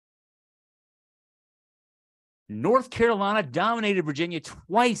North Carolina dominated Virginia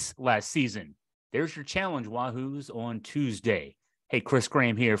twice last season. There's your challenge, Wahoos, on Tuesday. Hey, Chris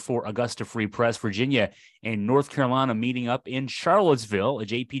Graham here for Augusta Free Press. Virginia and North Carolina meeting up in Charlottesville, a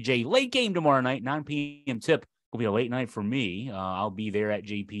JPJ late game tomorrow night, 9 p.m. tip. Will be a late night for me. I'll be there at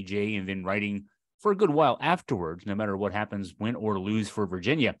JPJ and then writing for a good while afterwards, no matter what happens, win or lose for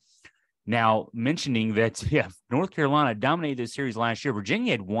Virginia. Now, mentioning that, North Carolina dominated this series last year.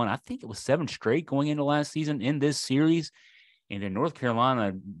 Virginia had won, I think it was 7 straight going into last season in this series. And then North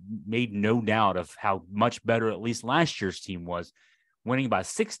Carolina made no doubt of how much better at least last year's team was, winning by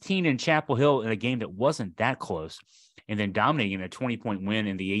 16 in Chapel Hill in a game that wasn't that close, and then dominating a 20-point win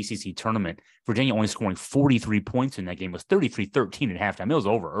in the ACC tournament. Virginia only scoring 43 points in that game. It was 33-13 at halftime. It was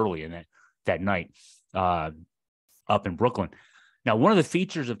over early in that night up in Brooklyn. Now, one of the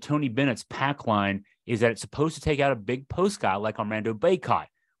features of Tony Bennett's pack line is that it's supposed to take out a big post guy like Armando Bacot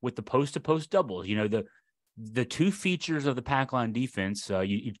with the post-to-post doubles. You know, the two features of the pack line defense,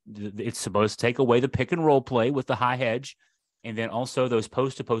 it's supposed to take away the pick and roll play with the high hedge, and then also those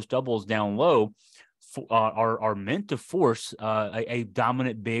post-to-post doubles down low are meant to force a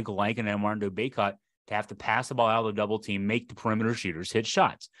dominant big like an Armando Bacot to have to pass the ball out of the double team, make the perimeter shooters hit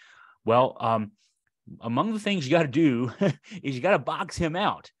shots. Well, among the things you got to do is you got to box him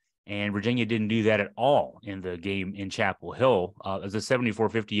out. And Virginia didn't do that at all in the game in Chapel Hill. As a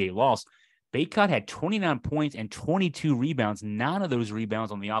 74-58 loss, Bacot had 29 points and 22 rebounds, 9 of those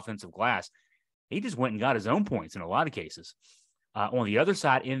rebounds on the offensive glass. He just went and got his own points in a lot of cases. On the other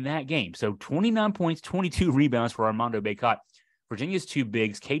side in that game, so 29 points, 22 rebounds for Armando Bacot. Virginia's two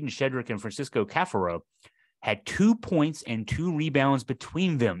bigs, Caden Shedrick and Francisco Cafaro, had 2 points and 2 rebounds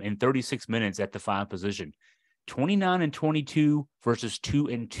between them in 36 minutes at the 5 position. 29 and 22 versus 2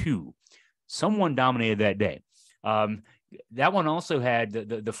 and 2. Someone dominated that day. That one also had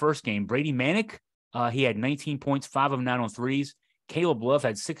the first game. Brady Manick, he had 19 points, 5 of 9 on threes. Caleb Love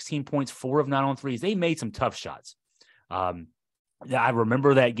had 16 points, 4 of 9 on threes. They made some tough shots. I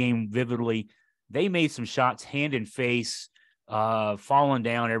remember that game vividly. They made some shots hand and face, falling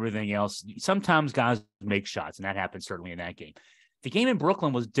down, everything else. Sometimes guys make shots, and that happened certainly in that game. The game in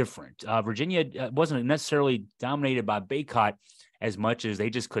Brooklyn was different. Virginia wasn't necessarily dominated by Bacot as much as they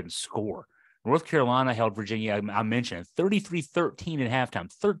just couldn't score. North Carolina held Virginia, I mentioned, 33-13 at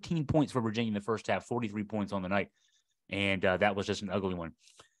halftime, 13 points for Virginia in the first half, 43 points on the night. And that was just an ugly one.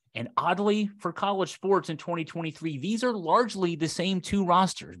 And oddly, for college sports in 2023, these are largely the same 2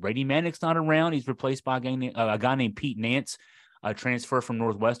 rosters. Brady Manick's not around. He's replaced by a guy named Pete Nance, a transfer from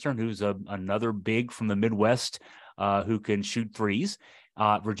Northwestern, who's another big from the Midwest who can shoot threes.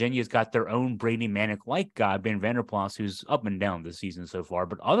 Virginia's got their own Brady Manick-like guy, Ben Vanderplas, who's up and down this season so far.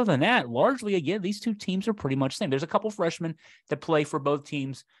 But other than that, largely, again, these 2 teams are pretty much the same. There's a couple freshmen that play for both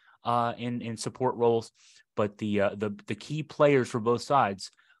teams in support roles, but the key players for both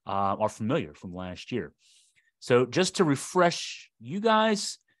sides are familiar from last year. So just to refresh you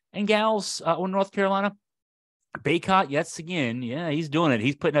guys and gals on North Carolina, Bacot, yes, again, he's doing it.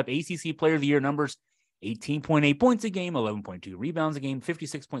 He's putting up ACC Player of the Year numbers, 18.8 points a game, 11.2 rebounds a game,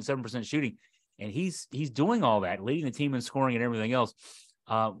 56.7% shooting. And he's doing all that, leading the team in scoring and everything else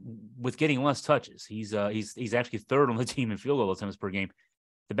with getting less touches. He's actually 3rd on the team in field goal attempts per game.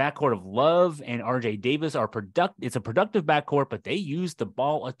 The backcourt of Love and RJ Davis it's a productive backcourt, but they use the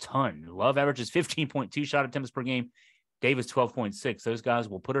ball a ton. Love averages 15.2 shot attempts per game. Davis 12.6. Those guys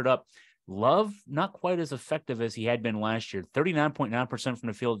will put it up. Love, not quite as effective as he had been last year. 39.9% from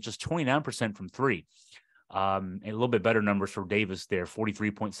the field, just 29% from 3. A little bit better numbers for Davis there.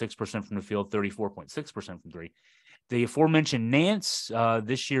 43.6% from the field, 34.6% from 3. The aforementioned Nance,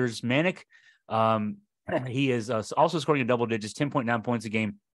 this year's Manick, he is also scoring in double digits, 10.9 points a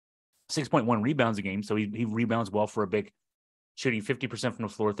game, 6.1 rebounds a game. So he rebounds well for a big, shooting 50% from the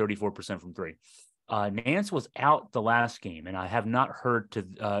floor, 34% from 3. Nance was out the last game, and I have not heard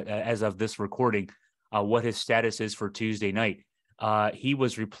as of this recording what his status is for Tuesday night. He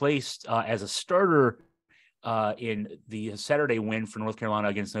was replaced as a starter in the Saturday win for North Carolina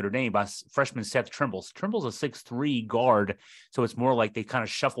against Notre Dame by freshman Seth Trimble. Trimble's a 6'3" guard, so it's more like they kind of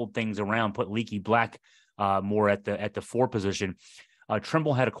shuffled things around, put Leaky Black more at the 4 position.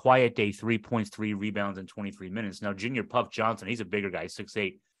 Trimble had a quiet day, 3 points, 3 rebounds in 23 minutes. Now, Junior Puff Johnson, he's a bigger guy,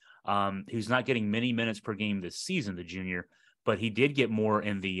 6'8", who's not getting many minutes per game this season, the junior, but he did get more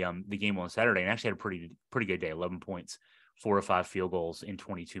in the game on Saturday and actually had a pretty good day, 11 points, 4 or 5 field goals in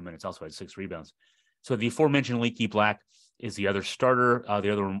 22 minutes, also had 6 rebounds. So the aforementioned Leaky Black is the other starter,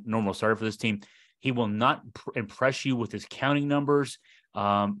 the other normal starter for this team. He will not impress you with his counting numbers.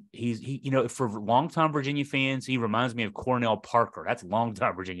 For longtime Virginia fans, he reminds me of Cornell Parker. That's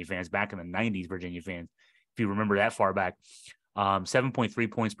longtime Virginia fans, back in the 90s Virginia fans. if you remember that far back.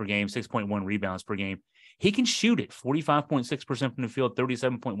 7.3 points per game, 6.1 rebounds per game. He can shoot it 45.6% from the field,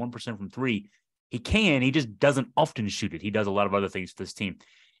 37.1% from three. He just doesn't often shoot it. He does a lot of other things for this team.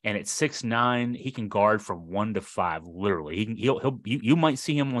 And at 6'9", he can guard from 1 to 5, literally. You might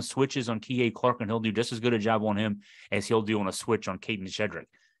see him on switches on Kihei Clark, and he'll do just as good a job on him as he'll do on a switch on Caden Shedrick.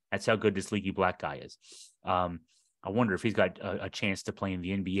 That's how good this leaky black guy is. I wonder if he's got a chance to play in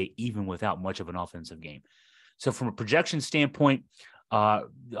the NBA even without much of an offensive game. So from a projection standpoint,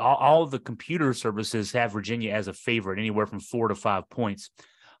 all the computer services have Virginia as a favorite, anywhere from 4 to 5 points,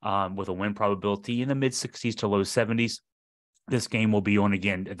 with a win probability in the mid-60s to low 70s. This game will be on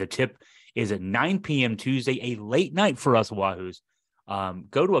again. The tip is at 9 p.m. Tuesday, a late night for us Wahoos.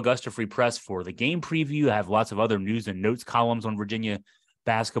 Go to Augusta Free Press for the game preview. I have lots of other news and notes columns on Virginia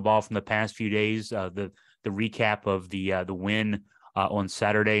basketball from the past few days. The recap of the win on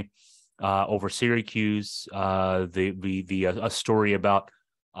Saturday over Syracuse. A story about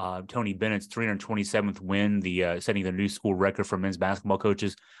Tony Bennett's 327th win, setting the new school record for men's basketball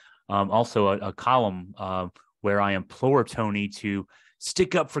coaches. Also a column where I implore Tony to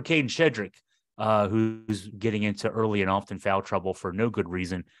stick up for Caden Shedrick, who's getting into early and often foul trouble for no good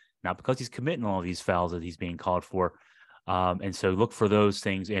reason, not because he's committing all these fouls that he's being called for. And so look for those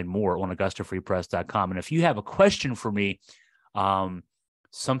things and more on AugustaFreePress.com. And if you have a question for me,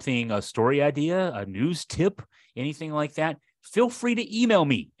 something, a story idea, a news tip, anything like that, feel free to email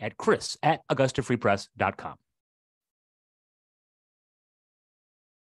me at chris@AugustaFreePress.com.